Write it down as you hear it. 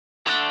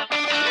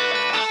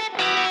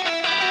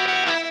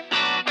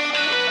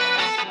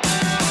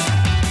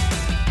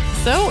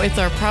It's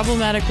our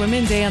Problematic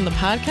Women Day on the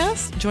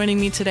podcast.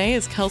 Joining me today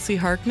is Kelsey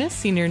Harkness,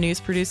 senior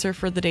news producer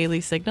for The Daily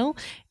Signal,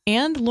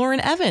 and Lauren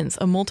Evans,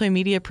 a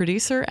multimedia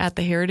producer at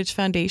the Heritage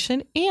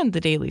Foundation and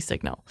The Daily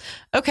Signal.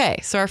 Okay,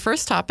 so our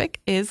first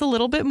topic is a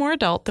little bit more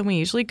adult than we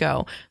usually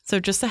go. So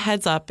just a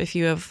heads up if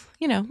you have,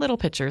 little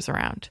pictures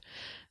around.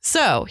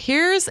 So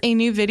here's a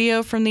new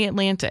video from The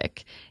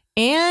Atlantic,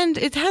 and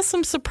it has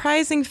some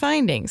surprising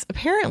findings.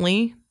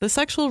 Apparently, the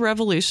sexual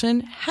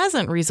revolution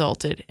hasn't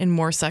resulted in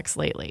more sex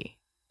lately.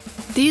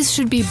 These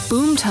should be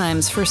boom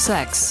times for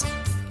sex.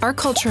 Our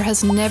culture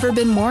has never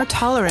been more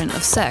tolerant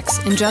of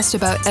sex in just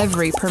about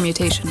every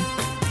permutation.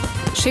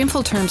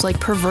 Shameful terms like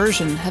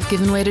perversion have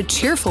given way to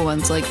cheerful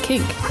ones like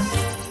kink.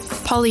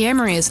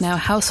 Polyamory is now a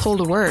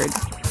household word.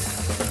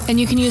 And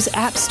you can use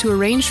apps to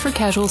arrange for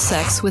casual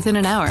sex within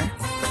an hour.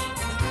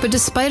 But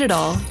despite it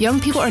all,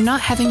 young people are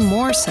not having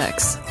more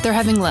sex, they're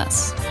having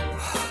less.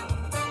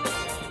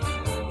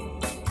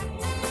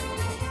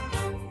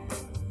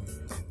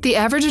 The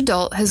average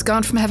adult has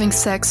gone from having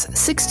sex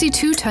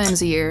 62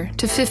 times a year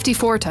to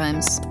 54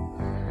 times.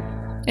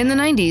 In the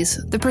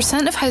 90s, the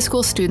percent of high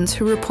school students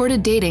who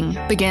reported dating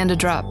began to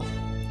drop.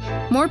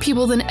 More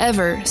people than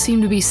ever seem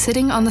to be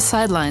sitting on the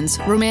sidelines,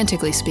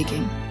 romantically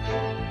speaking.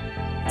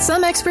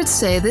 Some experts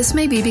say this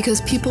may be because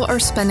people are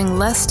spending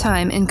less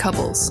time in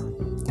couples.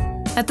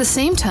 At the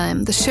same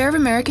time, the share of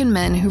American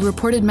men who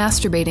reported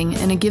masturbating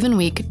in a given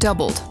week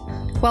doubled,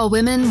 while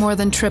women more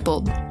than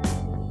tripled.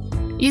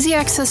 Easy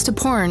access to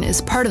porn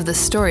is part of this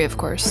story, of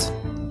course.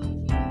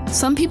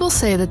 Some people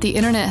say that the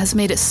internet has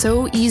made it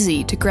so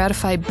easy to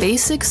gratify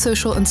basic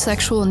social and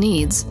sexual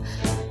needs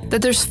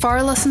that there's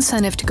far less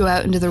incentive to go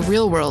out into the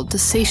real world to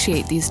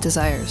satiate these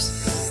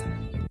desires.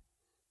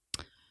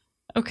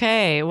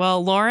 Okay,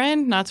 well,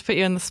 Lauren, not to put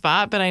you on the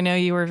spot, but I know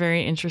you were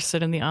very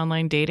interested in the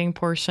online dating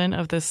portion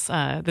of this.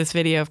 This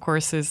video, of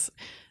course, is,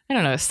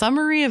 a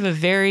summary of a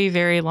very,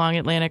 very long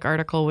Atlantic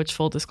article, which,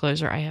 full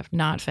disclosure, I have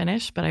not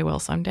finished, but I will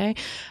someday.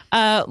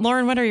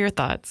 Lauren, what are your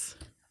thoughts?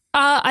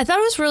 I thought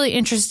it was really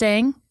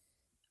interesting.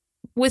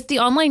 With the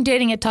online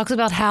dating, it talks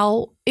about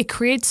how it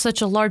creates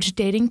such a large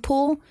dating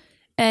pool,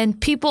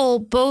 and people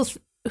both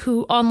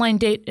who online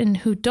date and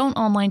who don't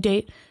online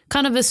date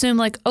kind of assume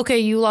like, okay,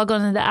 you log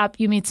on to the app,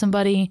 you meet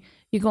somebody,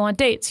 you go on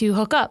dates, you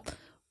hook up.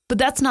 But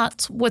that's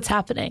not what's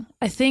happening.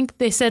 I think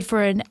they said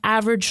for an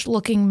average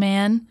looking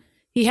man,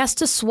 he has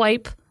to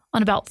swipe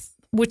on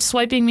which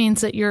swiping means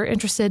that you're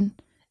interested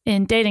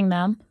in dating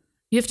them.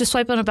 You have to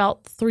swipe on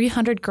about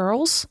 300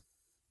 girls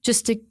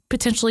just to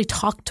potentially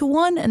talk to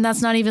one. And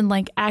that's not even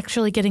like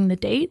actually getting the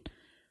date.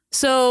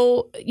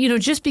 So,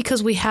 just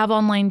because we have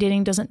online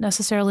dating doesn't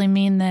necessarily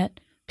mean that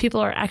people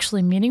are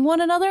actually meeting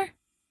one another.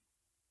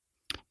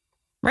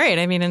 Right.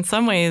 I mean, in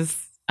some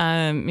ways,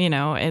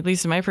 at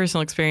least in my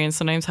personal experience,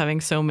 sometimes having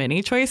so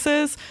many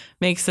choices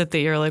makes it that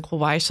you're like, well,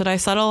 why should I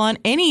settle on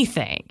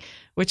anything?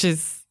 Which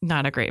is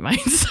not a great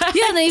mindset.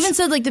 Yeah, and they even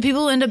said like the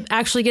people who end up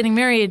actually getting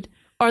married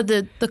are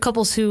the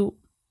couples who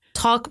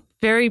talk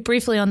very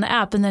briefly on the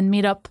app and then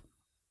meet up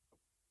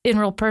in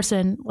real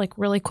person like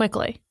really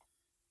quickly.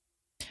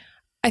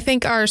 I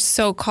think our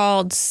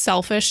so-called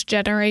selfish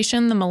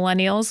generation, the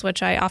millennials,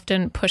 which I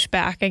often push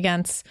back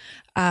against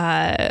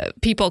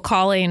people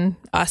calling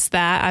us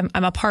that.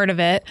 I'm a part of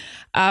it.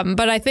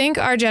 But I think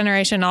our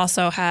generation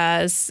also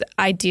has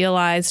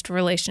idealized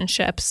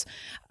relationships.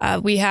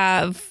 We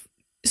have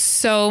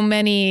so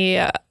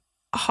many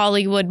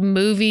Hollywood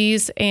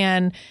movies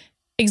and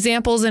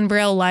examples in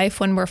real life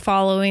when we're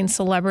following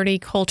celebrity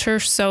culture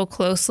so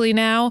closely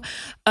now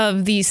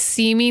of these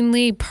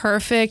seemingly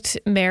perfect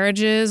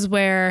marriages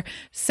where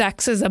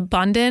sex is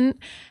abundant.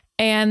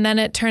 And then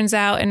it turns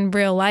out in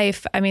real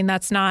life,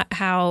 that's not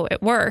how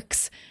it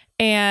works.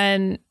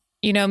 And,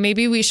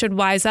 maybe we should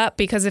wise up,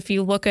 because if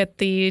you look at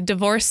the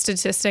divorce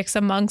statistics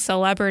among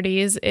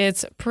celebrities,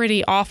 it's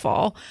pretty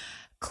awful.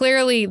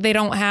 Clearly, they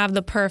don't have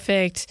the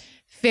perfect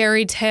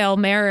fairy tale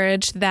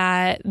marriage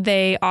that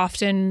they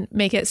often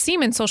make it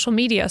seem in social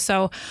media.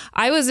 So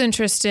I was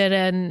interested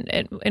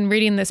in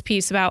reading this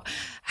piece about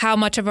how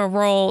much of a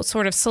role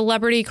sort of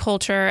celebrity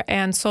culture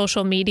and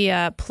social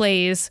media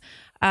plays,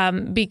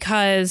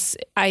 because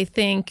I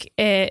think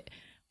it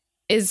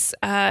is,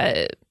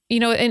 in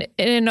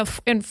an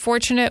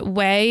unfortunate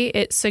way,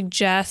 it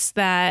suggests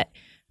that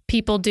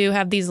people do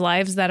have these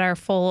lives that are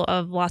full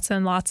of lots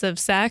and lots of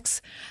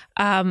sex.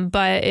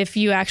 But if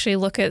you actually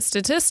look at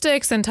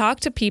statistics and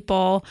talk to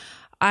people,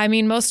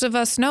 most of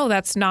us know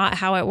that's not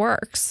how it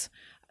works.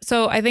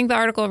 So I think the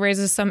article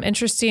raises some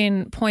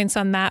interesting points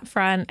on that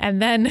front.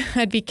 And then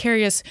I'd be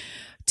curious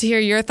to hear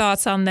your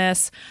thoughts on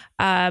this.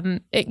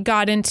 It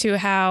got into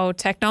how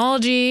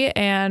technology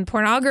and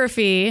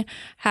pornography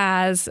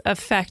has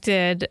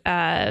affected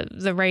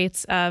the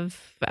rates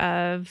of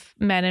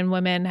men and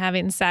women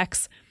having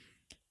sex.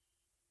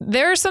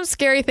 There are some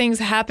scary things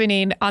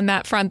happening on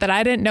that front that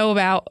I didn't know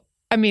about.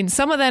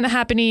 Some of them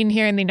happening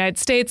here in the United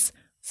States,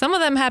 Some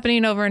of them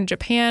happening over in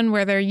Japan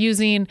where they're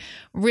using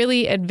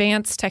really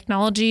advanced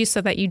technology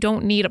so that you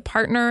don't need a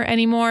partner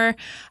anymore.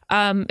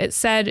 It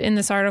said in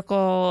this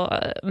article,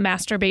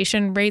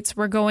 masturbation rates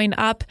were going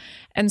up.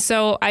 And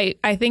so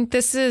I think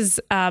this is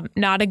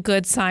not a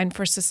good sign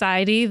for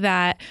society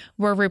that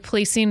we're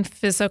replacing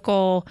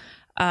physical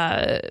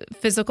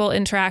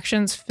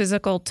interactions,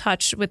 physical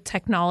touch with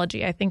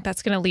technology. I think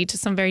that's going to lead to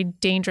some very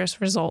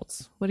dangerous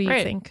results. What do you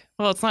think?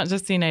 Well, it's not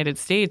just the United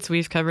States.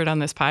 We've covered on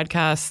this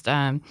podcast.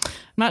 I'm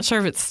not sure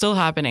if it's still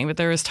happening, but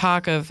there was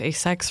talk of a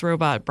sex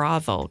robot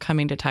brothel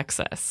coming to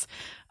Texas.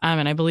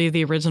 And I believe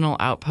the original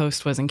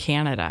outpost was in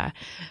Canada.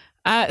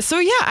 So,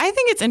 yeah, I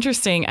think it's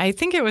interesting. I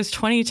think it was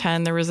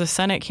 2010. There was a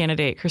Senate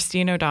candidate,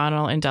 Christine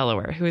O'Donnell in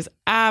Delaware, who was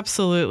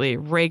absolutely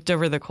raked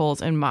over the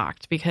coals and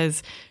mocked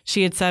because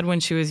she had said when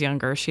she was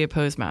younger she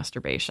opposed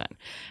masturbation.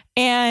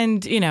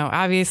 And,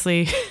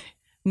 obviously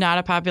not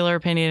a popular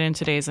opinion in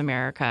today's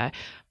America,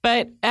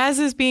 but as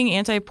is being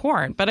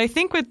anti-porn. But I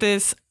think what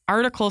this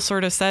article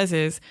sort of says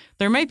is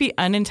there might be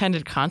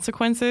unintended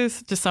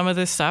consequences to some of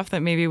this stuff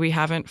that maybe we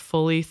haven't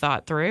fully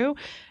thought through.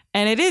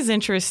 And it is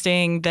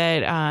interesting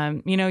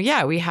that,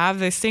 we have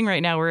this thing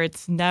right now where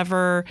it's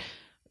never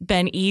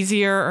been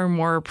easier or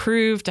more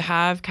approved to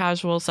have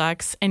casual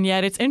sex. And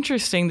yet it's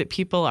interesting that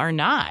people are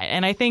not.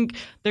 And I think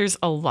there's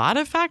a lot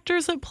of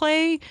factors at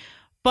play.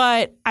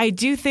 But I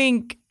do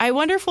think, I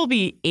wonder if we'll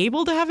be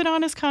able to have an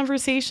honest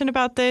conversation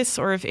about this,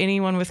 or if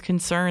anyone with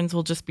concerns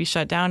will just be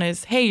shut down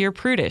as, hey, you're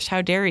prudish.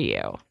 How dare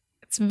you?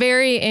 It's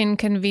very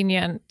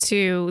inconvenient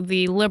to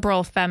the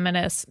liberal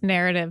feminist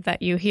narrative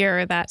that you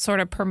hear that sort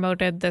of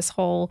promoted this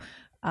whole,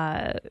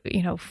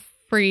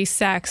 free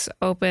sex,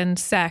 open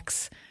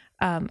sex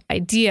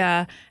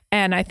idea.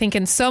 And I think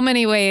in so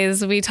many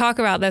ways, we talk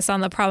about this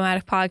on the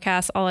Problematic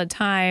Podcast all the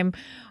time,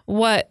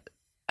 what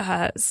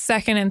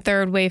second and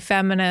third wave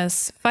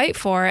feminists fight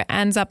for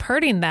ends up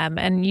hurting them.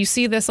 And you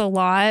see this a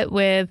lot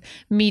with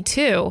Me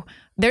Too.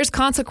 There's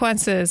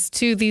consequences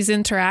to these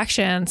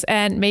interactions,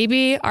 and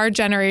maybe our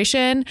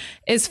generation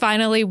is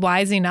finally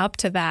wising up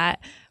to that.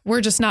 We're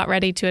just not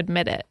ready to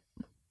admit it.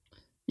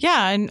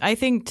 Yeah, and I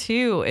think,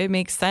 too, it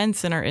makes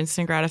sense in our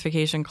instant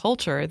gratification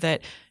culture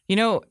that,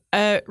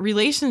 a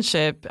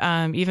relationship,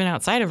 even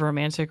outside of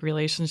romantic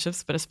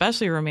relationships, but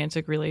especially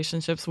romantic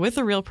relationships with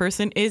a real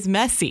person, is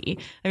messy.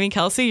 I mean,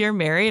 Kelsey, you're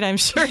married. I'm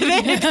sure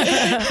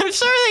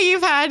that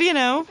you've had,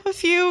 a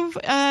few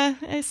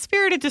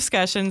spirited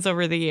discussions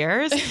over the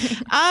years.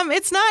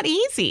 It's not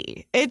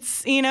easy.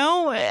 It's,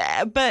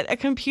 but a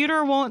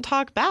computer won't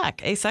talk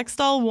back. A sex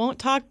doll won't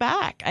talk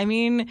back. I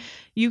mean,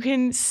 you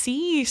can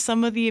see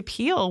some of the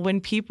appeal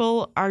when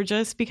people are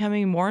just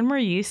becoming more and more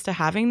used to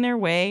having their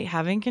way,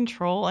 having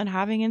control, and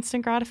having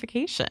instant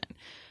gratification.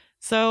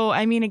 So,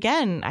 I mean,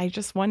 again, I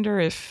just wonder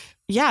if,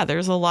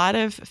 there's a lot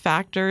of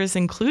factors,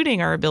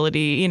 including our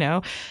ability,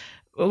 stuff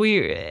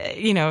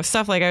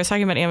like I was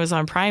talking about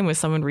Amazon Prime with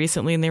someone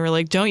recently, and they were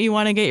like, don't you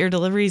want to get your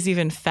deliveries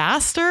even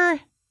faster?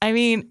 I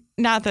mean,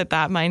 not that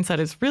mindset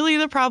is really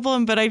the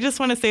problem, but I just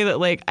want to say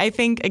that, I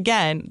think,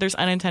 again, there's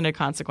unintended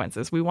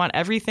consequences. We want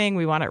everything.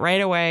 We want it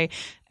right away.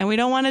 And we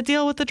don't want to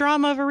deal with the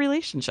drama of a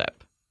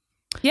relationship.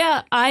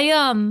 Yeah,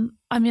 I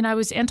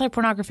was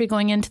anti-pornography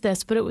going into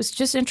this, but it was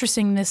just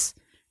interesting, this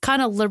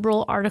kind of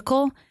liberal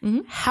article,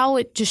 how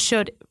it just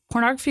showed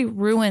pornography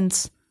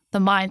ruins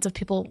the minds of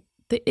people.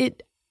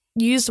 It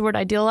used the word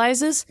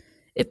idealizes.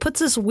 It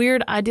puts this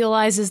weird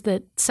idealizes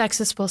that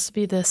sex is supposed to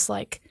be this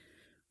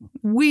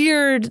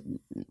weird,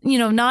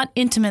 not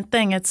intimate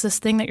thing. It's this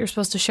thing that you're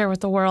supposed to share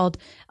with the world.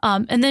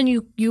 And then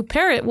you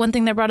pair it. One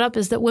thing they brought up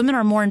is that women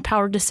are more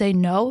empowered to say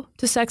no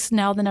to sex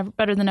now than ever,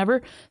 better than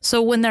ever.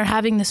 So when they're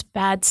having this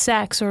bad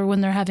sex or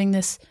when they're having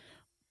this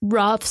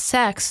rough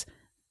sex,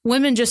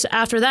 women just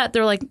after that,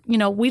 they're like,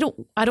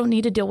 I don't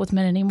need to deal with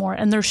men anymore.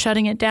 And they're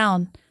shutting it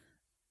down.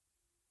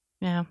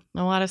 Yeah,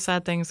 a lot of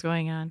sad things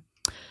going on.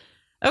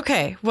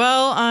 Okay,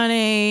 well,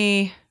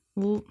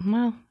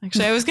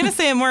 actually, I was going to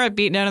say a more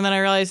upbeat note, and then I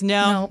realized,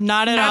 no,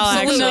 not at all.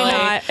 Absolutely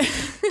not.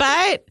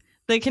 But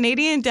the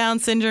Canadian Down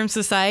Syndrome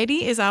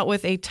Society is out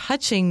with a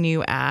touching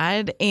new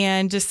ad.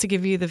 And just to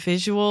give you the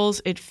visuals,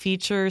 it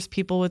features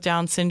people with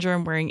Down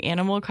syndrome wearing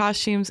animal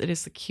costumes. It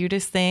is the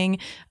cutest thing.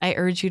 I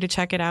urge you to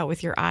check it out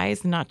with your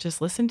eyes and not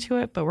just listen to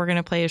it. But we're going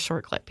to play a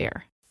short clip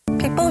here.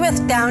 People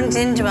with Down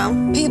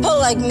syndrome, people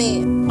like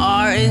me,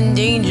 are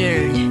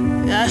endangered.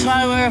 That's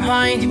why we're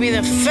applying to be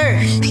the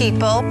first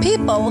people on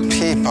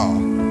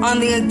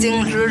the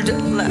endangered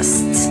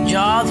list.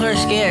 Jobs are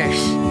scarce,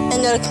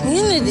 and our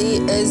community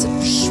is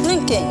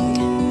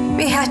shrinking.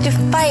 We have to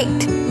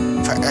fight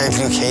for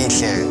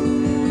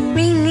education.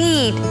 We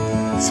need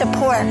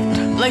support,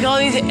 like all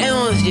these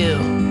animals do.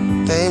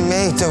 They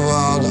make the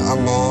world a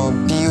more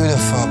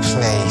beautiful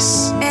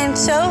place, and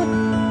so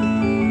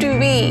do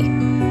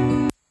we.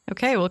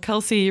 Okay, well,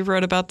 Kelsey, you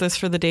wrote about this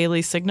for the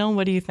Daily Signal.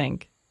 What do you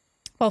think?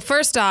 Well,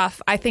 first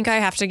off, I think I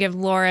have to give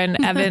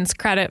Lauren Evans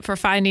credit for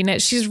finding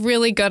it. She's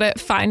really good at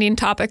finding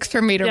topics for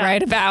me to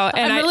write about.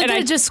 And I'm really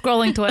good at just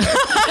scrolling Twitter.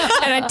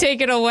 And I take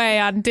it away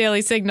on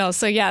Daily Signal.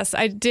 So yes,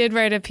 I did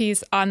write a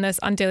piece on this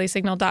on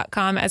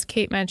dailysignal.com. As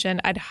Kate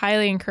mentioned, I'd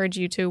highly encourage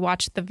you to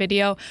watch the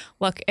video.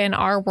 Look, in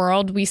our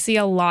world, we see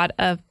a lot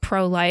of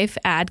pro-life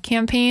ad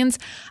campaigns.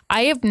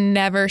 I have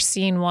never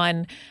seen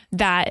one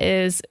that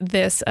is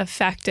this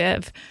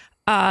effective.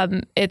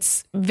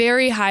 It's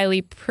very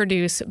highly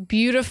produced,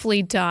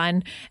 beautifully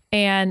done,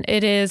 and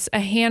it is a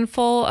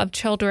handful of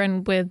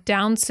children with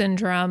Down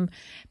syndrome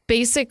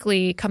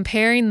basically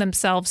comparing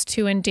themselves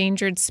to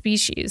endangered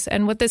species.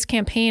 And what this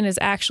campaign is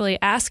actually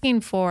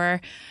asking for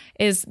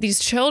is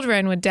these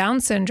children with Down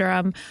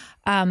syndrome,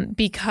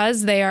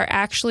 because they are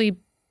actually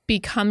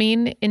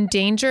becoming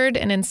endangered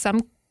and in some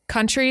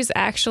countries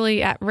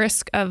actually at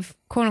risk of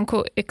quote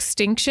unquote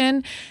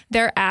extinction,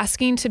 they're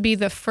asking to be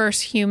the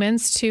first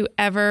humans to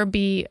ever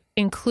be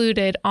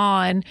included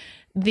on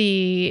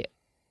the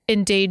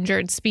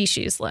endangered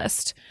species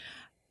list.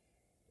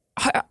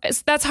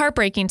 That's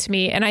heartbreaking to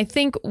me. And I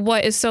think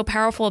what is so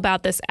powerful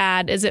about this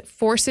ad is it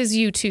forces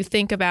you to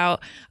think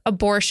about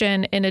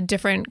abortion in a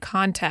different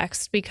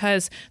context,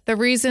 because the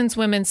reasons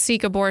women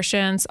seek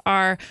abortions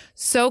are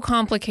so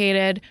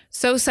complicated,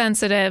 so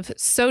sensitive,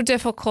 so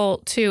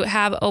difficult to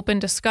have open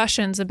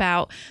discussions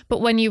about. But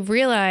when you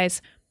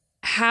realize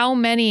how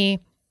many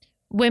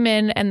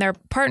women and their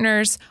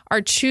partners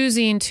are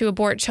choosing to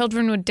abort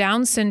children with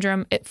Down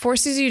syndrome, it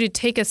forces you to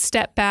take a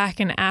step back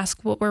and ask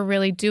what we're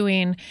really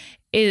doing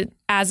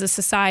as a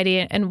society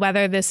and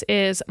whether this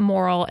is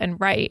moral and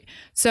right.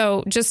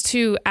 So just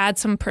to add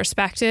some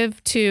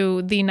perspective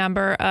to the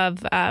number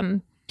of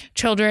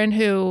children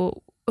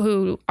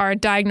who are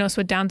diagnosed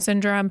with Down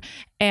syndrome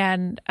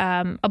and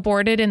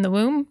aborted in the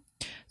womb.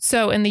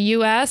 So in the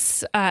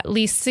U.S., at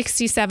least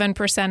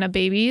 67% of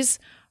babies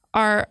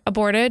are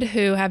aborted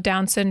who have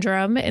Down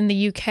syndrome. In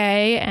the UK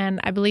and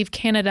I believe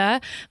Canada,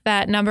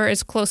 that number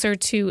is closer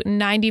to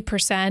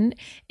 90%.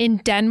 In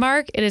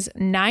Denmark, it is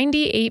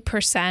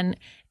 98%.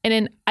 And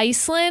in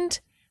Iceland,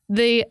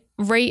 the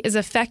rate is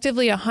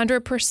effectively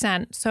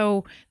 100%.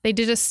 So they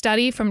did a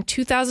study from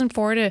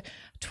 2004 to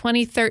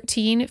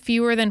 2013.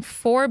 Fewer than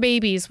 4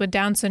 babies with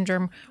Down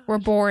syndrome were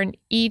born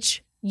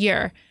each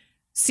year.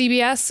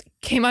 CBS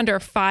came under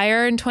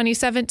fire in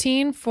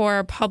 2017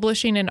 for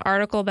publishing an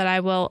article that I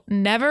will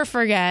never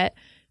forget.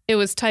 It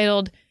was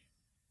titled,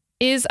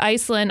 "Is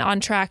Iceland on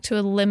Track to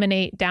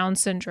Eliminate Down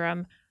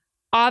Syndrome?"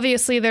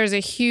 Obviously, there's a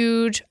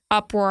huge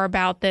uproar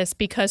about this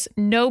because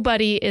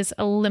nobody is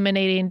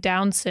eliminating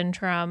Down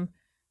syndrome.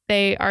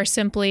 They are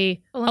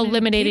simply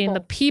eliminating the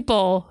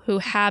people who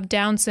have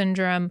Down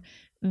syndrome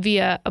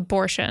via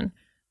abortion.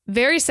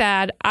 Very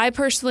sad. I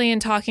personally, in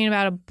talking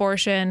about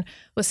abortion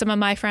with some of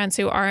my friends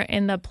who aren't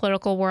in the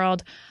political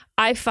world,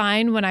 I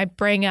find when I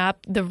bring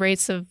up the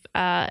rates of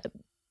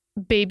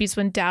babies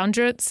with Down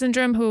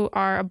syndrome who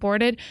are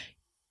aborted,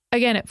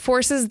 again, it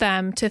forces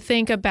them to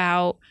think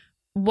about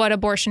what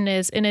abortion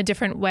is in a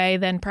different way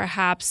than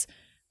perhaps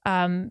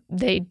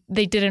they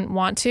didn't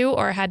want to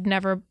or had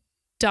never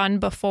done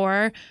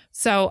before.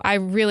 So I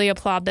really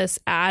applaud this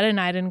ad, and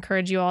I'd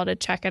encourage you all to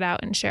check it out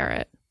and share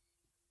it.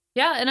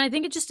 Yeah, and I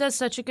think it just does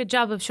such a good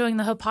job of showing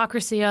the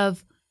hypocrisy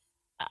of,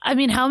 I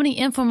mean, how many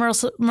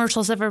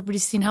infomercials have everybody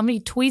seen? How many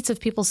tweets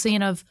have people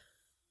seen of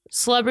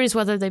celebrities,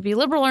 whether they be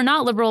liberal or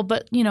not liberal,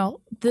 but, you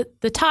know,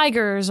 the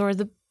tigers or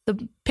the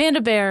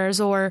panda bears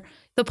or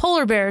the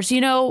polar bears,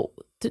 you know,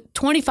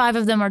 25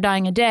 of them are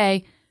dying a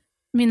day.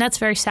 I mean, that's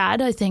very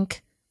sad. I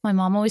think my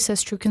mom always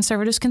says true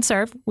conservatives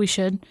conserve. We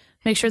should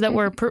make sure that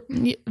we're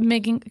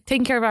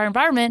taking care of our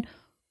environment.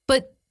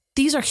 But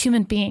these are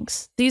human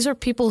beings. These are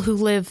people who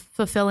live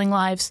fulfilling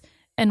lives,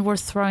 and we're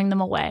throwing them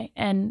away.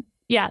 And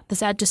yeah,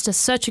 this ad just does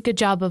such a good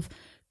job of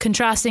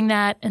contrasting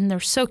that. And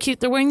they're so cute.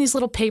 They're wearing these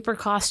little paper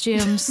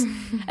costumes.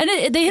 And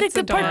they hit a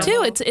good part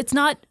too. It's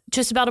not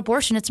just about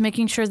abortion. It's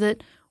making sure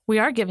that we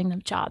are giving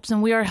them jobs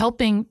and we are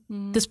helping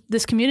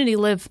this community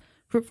live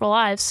fruitful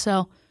lives.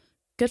 So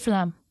good for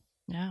them.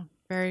 Yeah,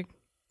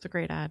 it's a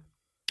great ad.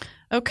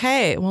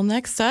 Okay, well,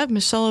 next up,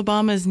 Michelle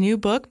Obama's new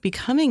book,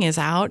 Becoming, is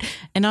out.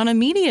 And on a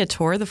media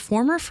tour, the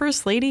former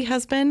First Lady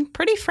has been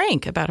pretty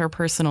frank about her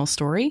personal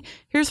story.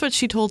 Here's what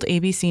she told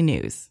ABC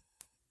News.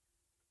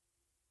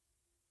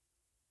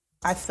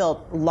 I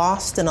felt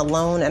lost and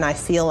alone, and I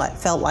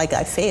felt like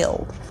I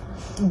failed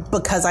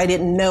because I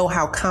didn't know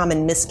how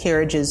common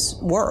miscarriages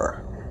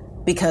were,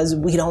 because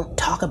we don't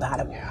talk about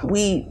them.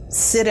 We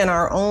sit in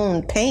our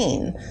own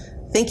pain,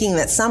 thinking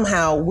that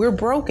somehow we're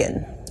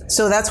broken.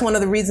 So that's one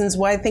of the reasons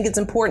why I think it's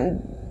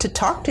important to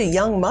talk to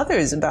young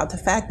mothers about the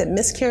fact that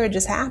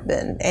miscarriages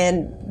happen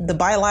and the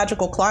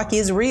biological clock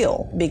is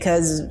real,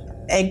 because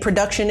egg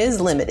production is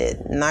limited.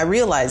 And I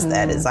realized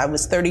that as I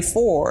was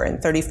 34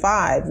 and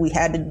 35, we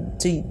had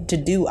to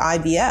do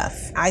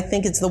IVF. I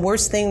think it's the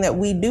worst thing that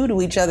we do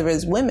to each other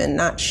as women,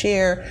 not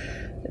share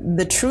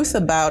the truth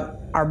about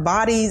our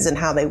bodies and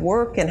how they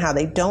work and how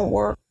they don't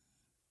work.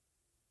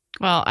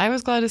 Well, I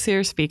was glad to see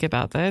her speak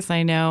about this.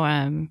 I know,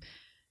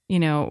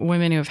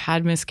 women who have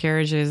had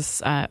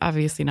miscarriages,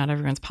 obviously not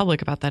everyone's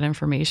public about that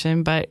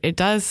information, but it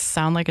does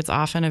sound like it's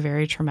often a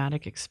very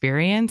traumatic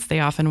experience. They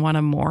often want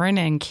to mourn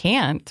and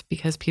can't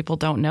because people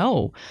don't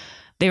know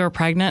they were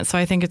pregnant. So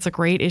I think it's a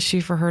great issue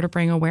for her to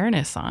bring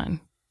awareness on.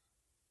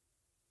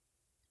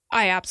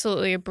 I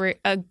absolutely agree.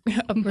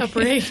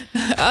 Agree.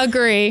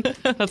 Agree.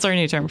 That's our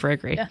new term for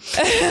agree. Yeah.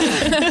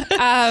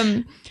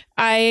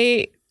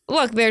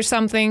 There's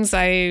some things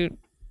I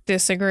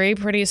disagree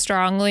pretty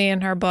strongly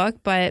in her book,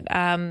 but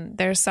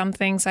there's some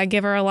things I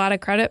give her a lot of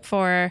credit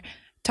for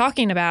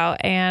talking about.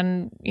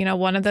 And,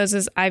 one of those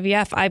is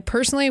IVF. I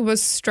personally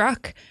was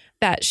struck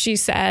that she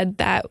said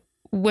that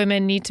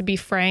women need to be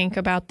frank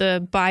about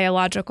the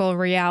biological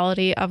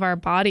reality of our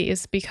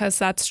bodies, because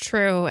that's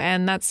true.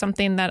 And that's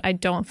something that I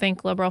don't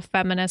think liberal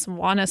feminists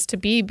want us to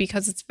be,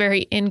 because it's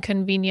very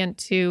inconvenient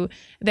to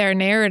their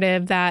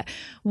narrative that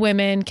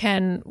women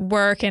can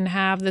work and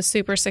have the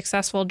super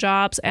successful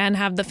jobs and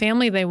have the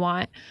family they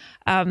want.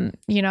 I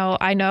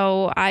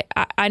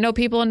know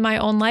people in my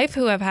own life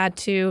who have had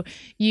to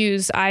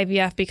use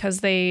IVF because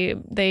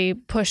they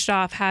pushed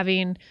off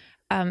having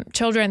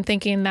children,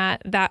 thinking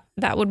that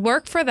would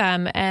work for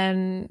them,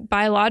 and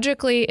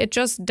biologically it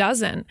just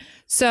doesn't.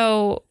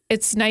 So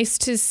it's nice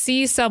to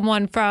see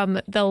someone from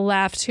the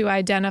left who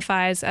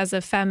identifies as a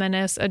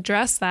feminist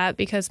address that,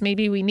 because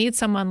maybe we need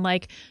someone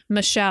like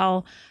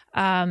Michelle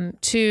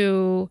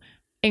to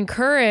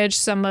encourage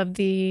some of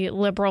the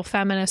liberal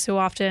feminists who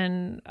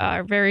often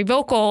are very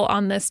vocal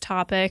on this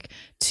topic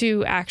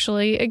to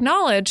actually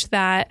acknowledge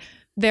that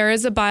there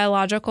is a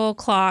biological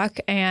clock,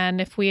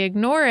 and if we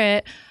ignore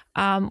it,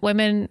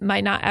 women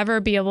might not ever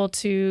be able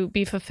to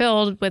be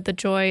fulfilled with the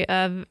joy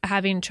of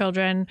having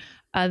children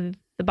the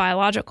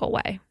biological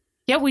way.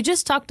 Yeah, we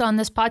just talked on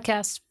this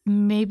podcast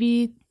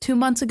maybe 2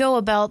 months ago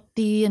about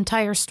the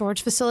entire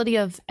storage facility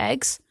of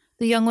eggs.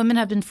 The young women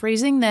have been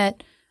freezing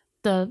that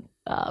the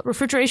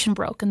refrigeration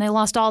broke and they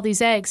lost all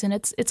these eggs. And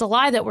it's a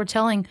lie that we're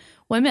telling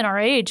women our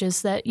age,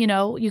 is that,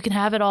 you can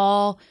have it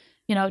all,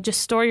 just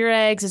store your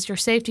eggs as your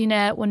safety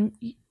net, when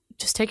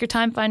just take your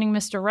time finding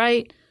Mr.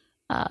 Right.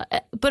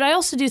 But I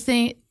also do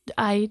think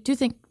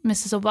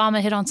Mrs. Obama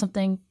hit on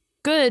something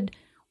good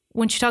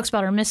when she talks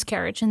about her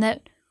miscarriage, and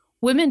that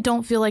women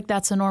don't feel like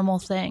that's a normal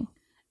thing.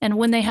 And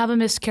when they have a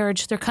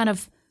miscarriage, they're kind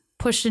of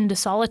pushed into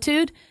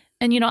solitude.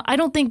 And, I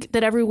don't think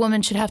that every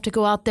woman should have to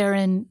go out there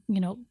and,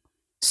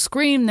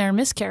 scream their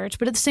miscarriage.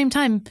 But at the same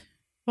time,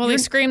 well, they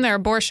scream their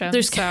abortion.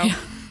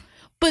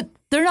 But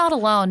they're not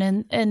alone.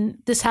 And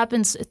this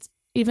happens. It's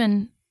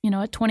even,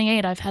 at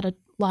 28, I've had a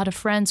lot of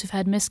friends who've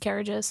had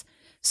miscarriages.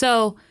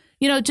 So,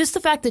 just the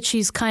fact that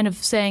she's kind of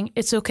saying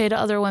it's okay to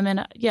other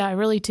women, yeah, I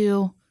really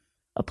do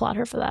applaud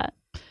her for that.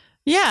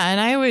 Yeah, and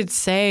I would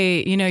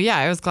say,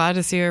 I was glad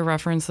to see her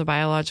reference the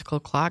biological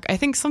clock. I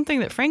think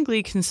something that,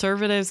 frankly,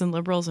 conservatives and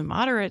liberals and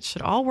moderates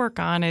should all work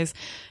on is,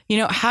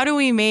 how do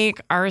we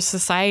make our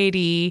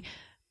society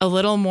a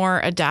little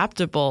more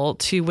adaptable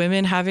to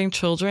women having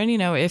children,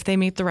 if they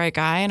meet the right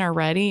guy and are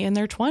ready in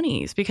their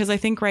 20s? Because I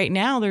think right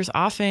now there's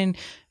often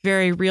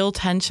very real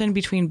tension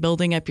between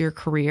building up your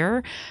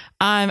career.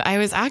 I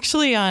was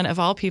actually on, of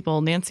all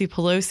people, Nancy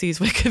Pelosi's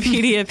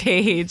Wikipedia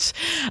page,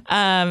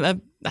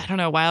 I don't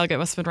know, a while ago, it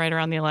must have been right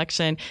around the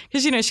election,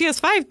 because, she has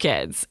 5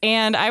 kids.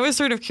 And I was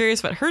sort of curious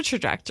about her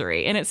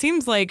trajectory. And it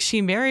seems like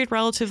she married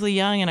relatively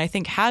young, and I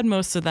think had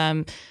most of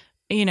them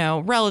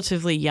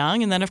relatively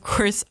young. And then, of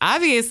course,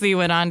 obviously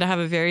went on to have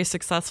a very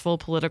successful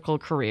political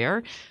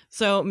career.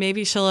 So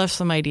maybe she'll have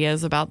some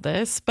ideas about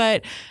this.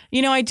 But,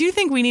 I do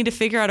think we need to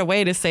figure out a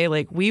way to say,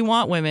 we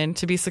want women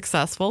to be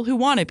successful who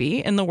want to be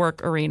in the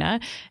work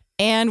arena.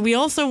 And we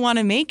also want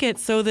to make it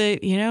so that,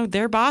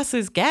 their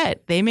bosses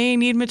they may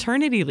need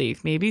maternity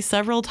leave, maybe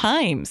several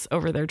times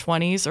over their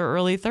 20s or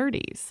early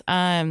 30s.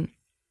 And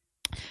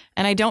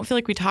I don't feel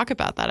like we talk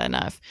about that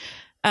enough.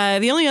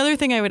 The only other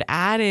thing I would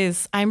add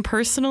is I'm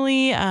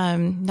personally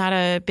not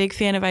a big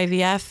fan of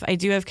IVF. I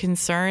do have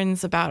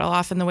concerns about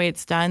often the way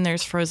it's done.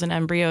 There's frozen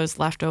embryos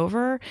left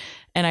over.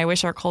 And I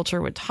wish our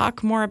culture would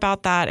talk more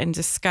about that and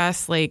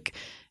discuss,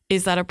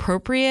 is that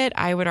appropriate?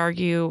 I would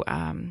argue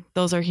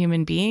those are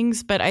human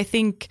beings. But I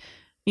think,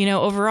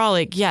 overall,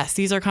 yes,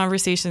 these are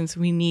conversations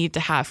we need to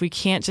have. We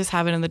can't just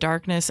have it in the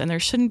darkness, and there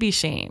shouldn't be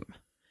shame.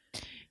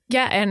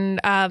 Yeah. And,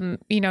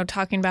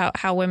 talking about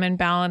how women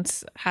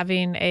balance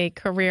having a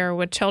career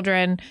with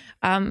children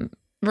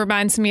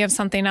reminds me of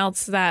something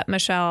else that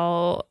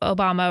Michelle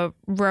Obama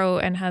wrote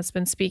and has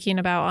been speaking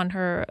about on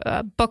her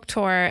book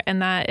tour.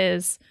 And that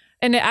is,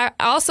 and it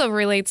also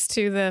relates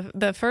to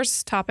the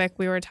first topic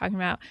we were talking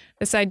about,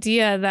 this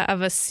idea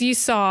of a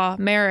seesaw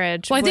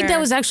marriage. Well, I think that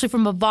was actually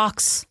from a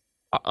Vox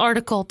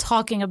article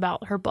talking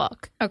about her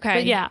book. Okay.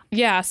 But yeah.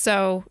 Yeah.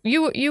 So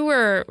you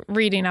were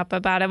reading up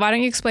about it. Why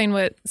don't you explain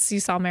what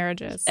seesaw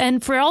marriage is?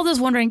 And for all those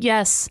wondering,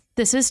 yes,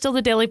 this is still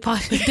the Daily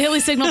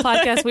Signal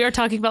podcast. We are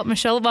talking about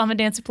Michelle Obama,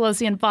 Nancy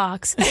Pelosi, and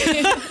Vox.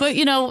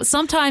 But,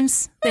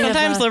 sometimes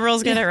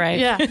liberals get it right.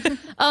 Yeah.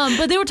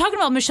 But they were talking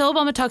about, Michelle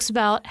Obama talks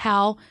about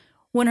how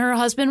when her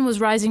husband was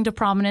rising to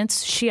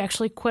prominence, she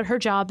actually quit her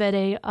job at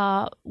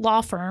a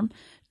law firm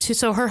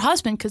so her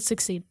husband could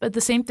succeed. But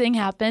the same thing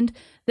happened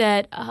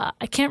that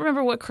I can't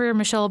remember what career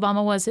Michelle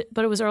Obama was,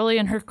 but it was early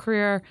in her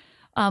career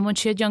when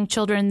she had young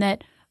children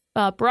that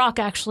Barack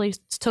actually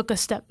took a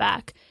step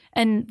back.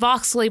 And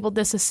Vox labeled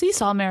this a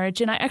seesaw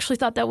marriage. And I actually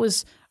thought that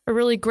was a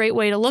really great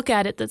way to look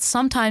at it, that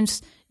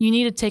sometimes you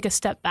need to take a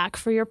step back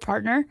for your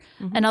partner,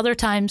 and other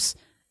times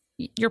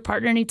your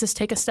partner needs to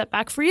take a step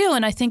back for you.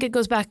 And I think it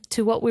goes back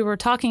to what we were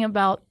talking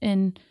about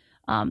in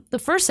the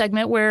first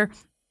segment, where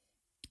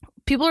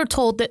people are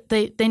told that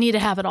they need to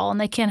have it all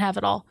and they can't have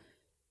it all.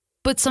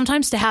 But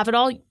sometimes to have it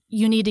all,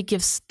 you need to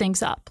give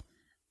things up.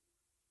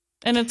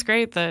 And it's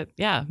great that,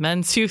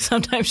 men too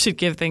sometimes should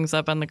give things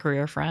up on the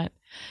career front.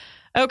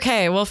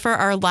 Okay, well, for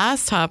our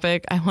last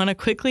topic, I want to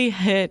quickly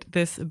hit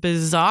this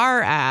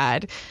bizarre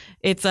ad.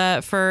 It's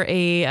for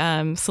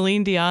a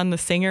Celine Dion, the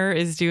singer,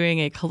 is doing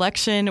a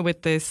collection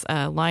with this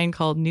line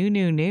called New,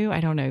 New, New.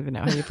 I don't even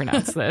know how you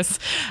pronounce this.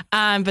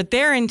 But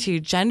they're into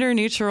gender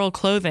neutral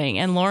clothing.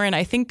 And Lauren,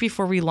 I think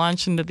before we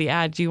launch into the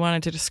ad, do you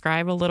want to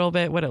describe a little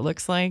bit what it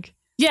looks like?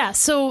 Yeah,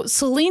 so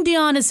Celine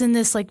Dion is in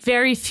this like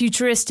very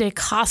futuristic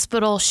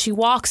hospital. She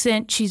walks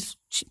in, she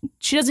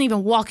doesn't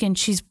even walk in,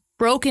 she's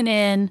broken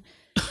in.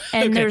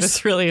 And okay,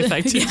 this really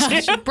affected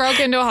you. She broke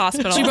into a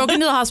hospital. She broke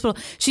into the hospital.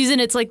 She's in,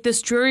 it's like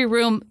this dreary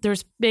room.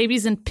 There's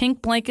babies in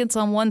pink blankets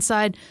on one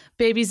side,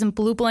 babies in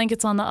blue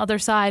blankets on the other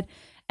side.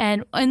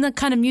 And in the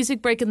kind of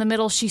music break in the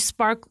middle, she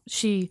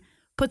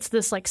puts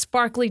this like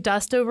sparkly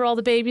dust over all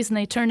the babies, and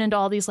they turn into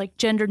all these like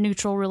gender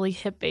neutral, really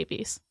hip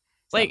babies.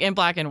 Like in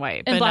black and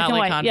white, but not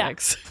like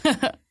convicts.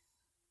 Yeah.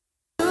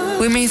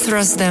 We may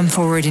thrust them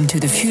forward into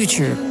the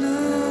future,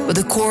 but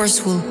the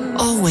course will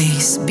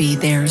always be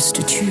theirs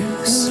to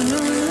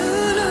choose.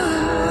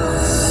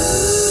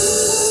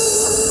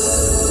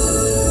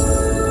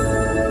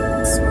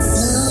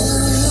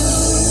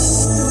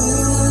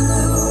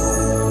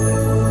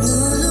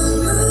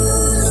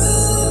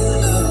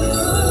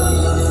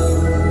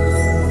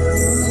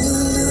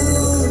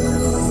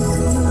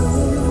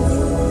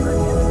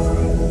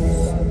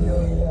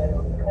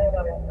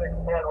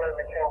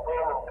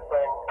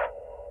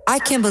 I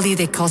can't believe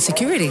they called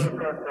security.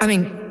 I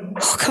mean,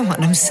 oh, come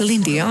on, I'm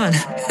Celine Dion.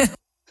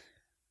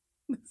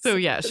 So,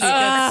 she gets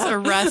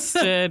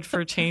arrested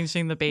for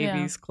changing the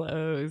baby's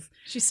clothes.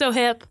 She's so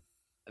hip.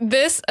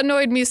 This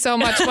annoyed me so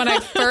much when I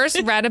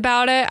first read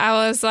about it.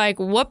 I was like,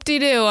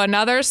 whoop-de-doo,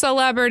 another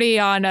celebrity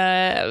on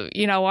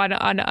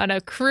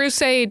a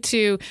crusade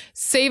to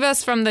save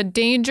us from the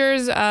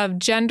dangers of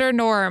gender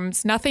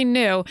norms. Nothing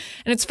new.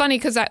 And it's funny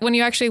because when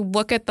you actually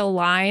look at the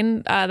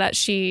line that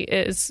she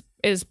is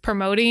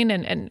promoting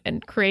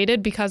and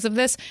created because of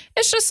this,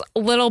 it's just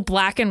little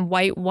black and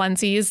white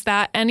onesies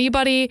that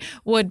anybody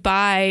would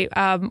buy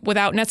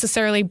without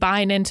necessarily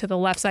buying into the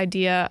left's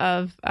idea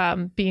of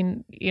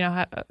being,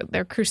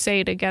 their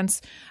crusade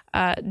against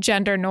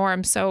gender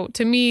norms. So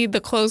to me,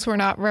 the clothes were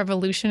not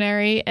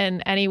revolutionary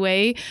in any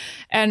way.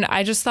 And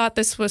I just thought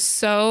this was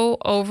so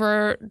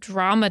over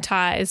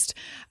dramatized.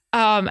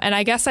 And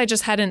I guess I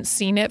just hadn't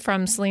seen it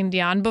from Celine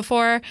Dion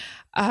before.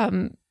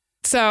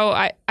 So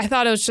I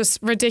thought it was just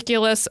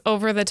ridiculous,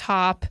 over the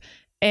top,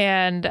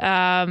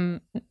 and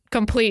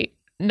complete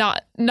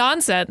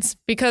nonsense,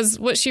 because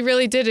what she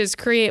really did is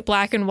create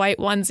black and white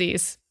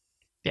onesies.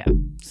 Yeah.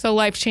 So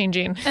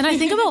life-changing. And I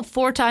think about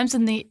 4 times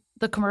in the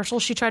commercial,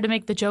 she tried to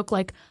make the joke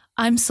like,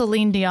 I'm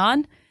Celine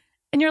Dion.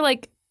 And you're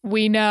like,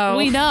 we know.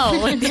 I mean,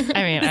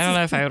 I don't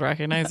know if I would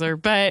recognize her,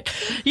 but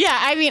yeah,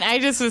 I mean, I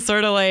just was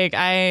sort of like,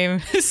 I'm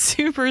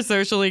super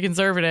socially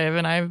conservative,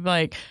 and I'm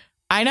like,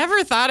 I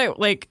never thought it,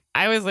 like,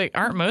 I was like,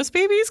 aren't most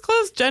babies'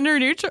 clothes gender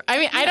neutral? I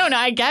mean, I don't know.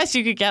 I guess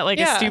you could get like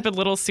a stupid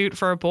little suit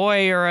for a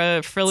boy or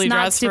a frilly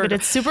dress. It's not stupid.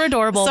 It's super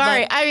adorable.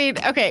 Sorry. I mean,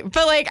 okay.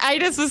 But like, I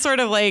just was sort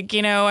of like,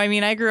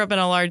 I grew up in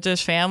a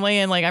large-ish family,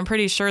 and like, I'm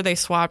pretty sure they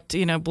swapped,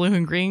 blue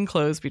and green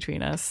clothes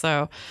between us.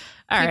 So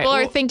People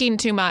are thinking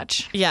too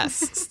much. Yes.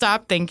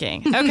 Stop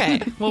thinking.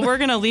 Okay. Well, we're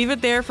going to leave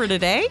it there for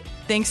today.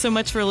 Thanks so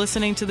much for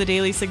listening to the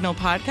Daily Signal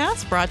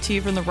podcast, brought to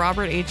you from the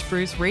Robert H.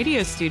 Bruce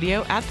Radio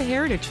Studio at the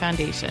Heritage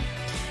Foundation.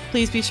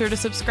 Please be sure to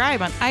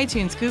subscribe on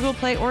iTunes, Google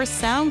Play, or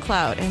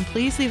SoundCloud, and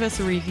please leave us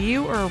a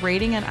review or a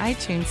rating on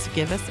iTunes to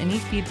give us any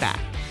feedback.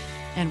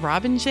 And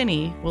Rob and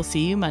Ginny will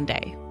see you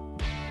Monday.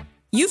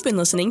 You've been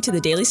listening to the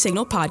Daily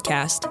Signal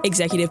podcast,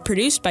 executive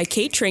produced by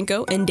Kate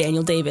Trinko and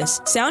Daniel Davis.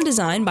 Sound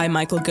design by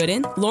Michael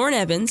Gooden, Lauren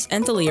Evans,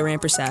 and Thalia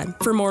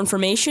Rampersad. For more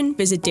information,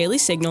 visit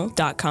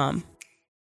dailysignal.com.